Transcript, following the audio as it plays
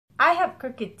I have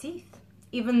crooked teeth,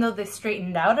 even though they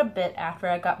straightened out a bit after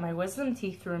I got my wisdom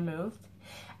teeth removed.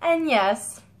 And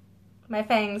yes, my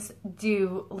fangs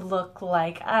do look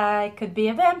like I could be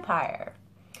a vampire.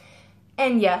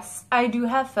 And yes, I do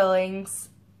have fillings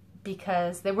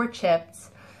because they were chipped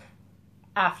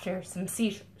after some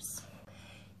seizures.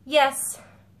 Yes,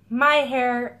 my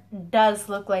hair does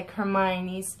look like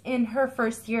Hermione's in her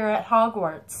first year at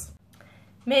Hogwarts.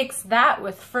 Mix that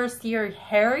with first year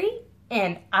Harry,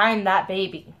 and I'm that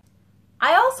baby.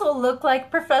 I also look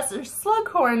like Professor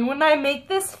Slughorn when I make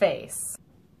this face.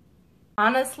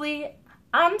 Honestly,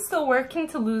 I'm still working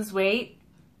to lose weight,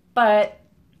 but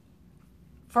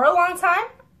for a long time,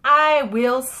 I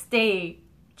will stay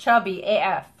chubby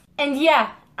AF. And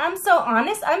yeah, I'm so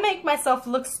honest, I make myself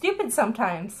look stupid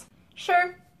sometimes.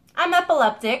 Sure, I'm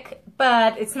epileptic,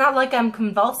 but it's not like I'm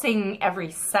convulsing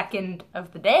every second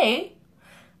of the day.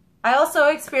 I also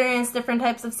experience different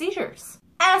types of seizures.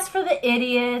 As for the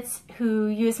idiots who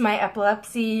use my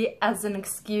epilepsy as an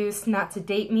excuse not to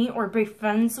date me or be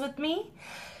friends with me,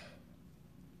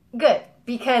 good,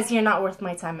 because you're not worth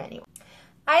my time anyway.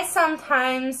 I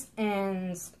sometimes,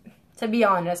 and to be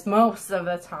honest, most of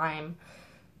the time,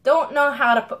 don't know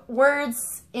how to put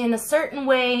words in a certain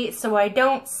way so I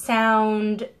don't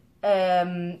sound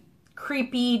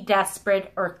creepy,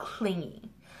 desperate, or clingy.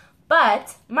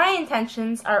 But my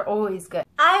intentions are always good.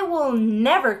 I will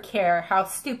never care how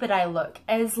stupid I look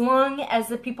as long as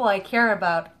the people I care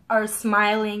about are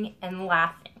smiling and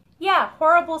laughing. Yeah,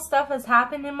 horrible stuff has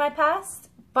happened in my past,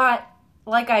 but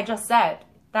like I just said,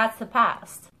 that's the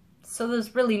past. So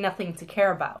there's really nothing to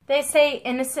care about. They say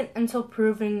innocent until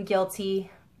proven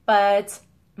guilty, but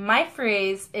my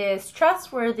phrase is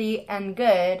trustworthy and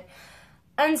good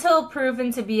until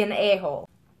proven to be an a-hole.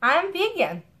 I'm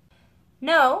vegan.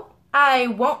 No, I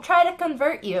won't try to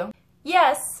convert you.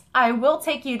 Yes, I will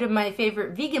take you to my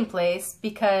favorite vegan place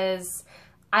because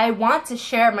I want to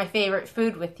share my favorite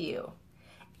food with you.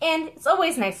 And it's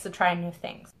always nice to try new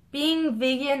things. Being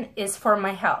vegan is for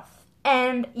my health.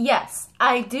 And yes,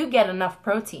 I do get enough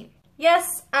protein.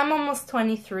 Yes, I'm almost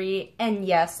 23, and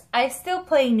yes, I still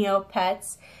play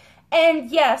Neopets.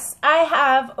 And yes, I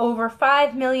have over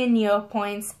 5 million Neo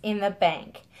points in the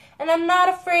bank. And I'm not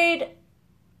afraid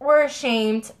or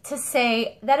ashamed to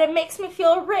say that it makes me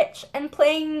feel rich and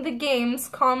playing the games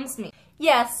calms me.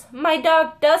 Yes, my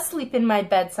dog does sleep in my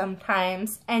bed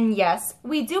sometimes, and yes,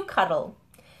 we do cuddle.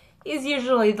 He's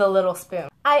usually the little spoon.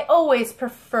 I always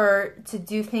prefer to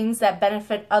do things that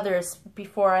benefit others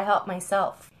before I help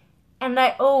myself. And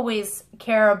I always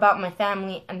care about my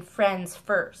family and friends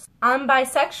first. I'm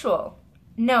bisexual.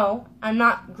 No, I'm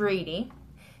not greedy.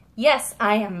 Yes,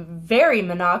 I am very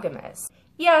monogamous.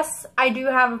 Yes, I do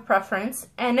have a preference,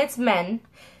 and it's men,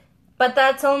 but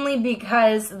that's only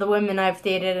because the women I've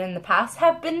dated in the past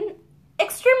have been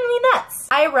extremely nuts.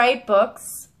 I write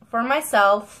books for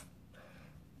myself,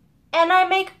 and I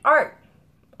make art,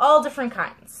 all different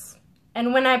kinds.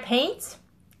 And when I paint,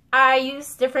 I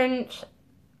use different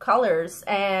colors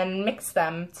and mix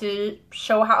them to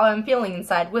show how I'm feeling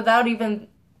inside without even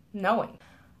knowing.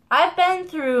 I've been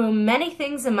through many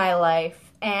things in my life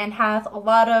and have a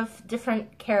lot of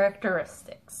different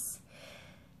characteristics.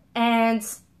 And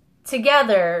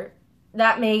together,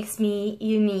 that makes me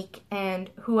unique and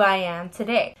who I am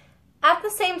today. At the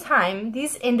same time,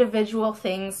 these individual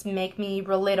things make me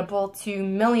relatable to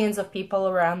millions of people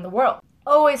around the world.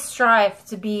 Always strive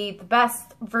to be the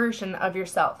best version of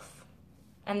yourself.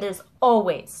 And there's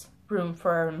always room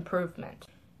for improvement.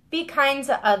 Be kind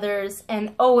to others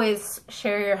and always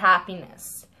share your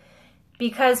happiness.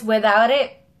 Because without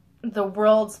it, the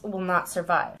world will not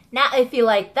survive. Now, if you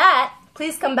like that,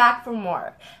 please come back for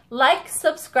more. Like,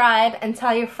 subscribe, and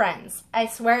tell your friends. I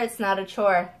swear it's not a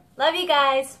chore. Love you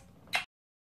guys!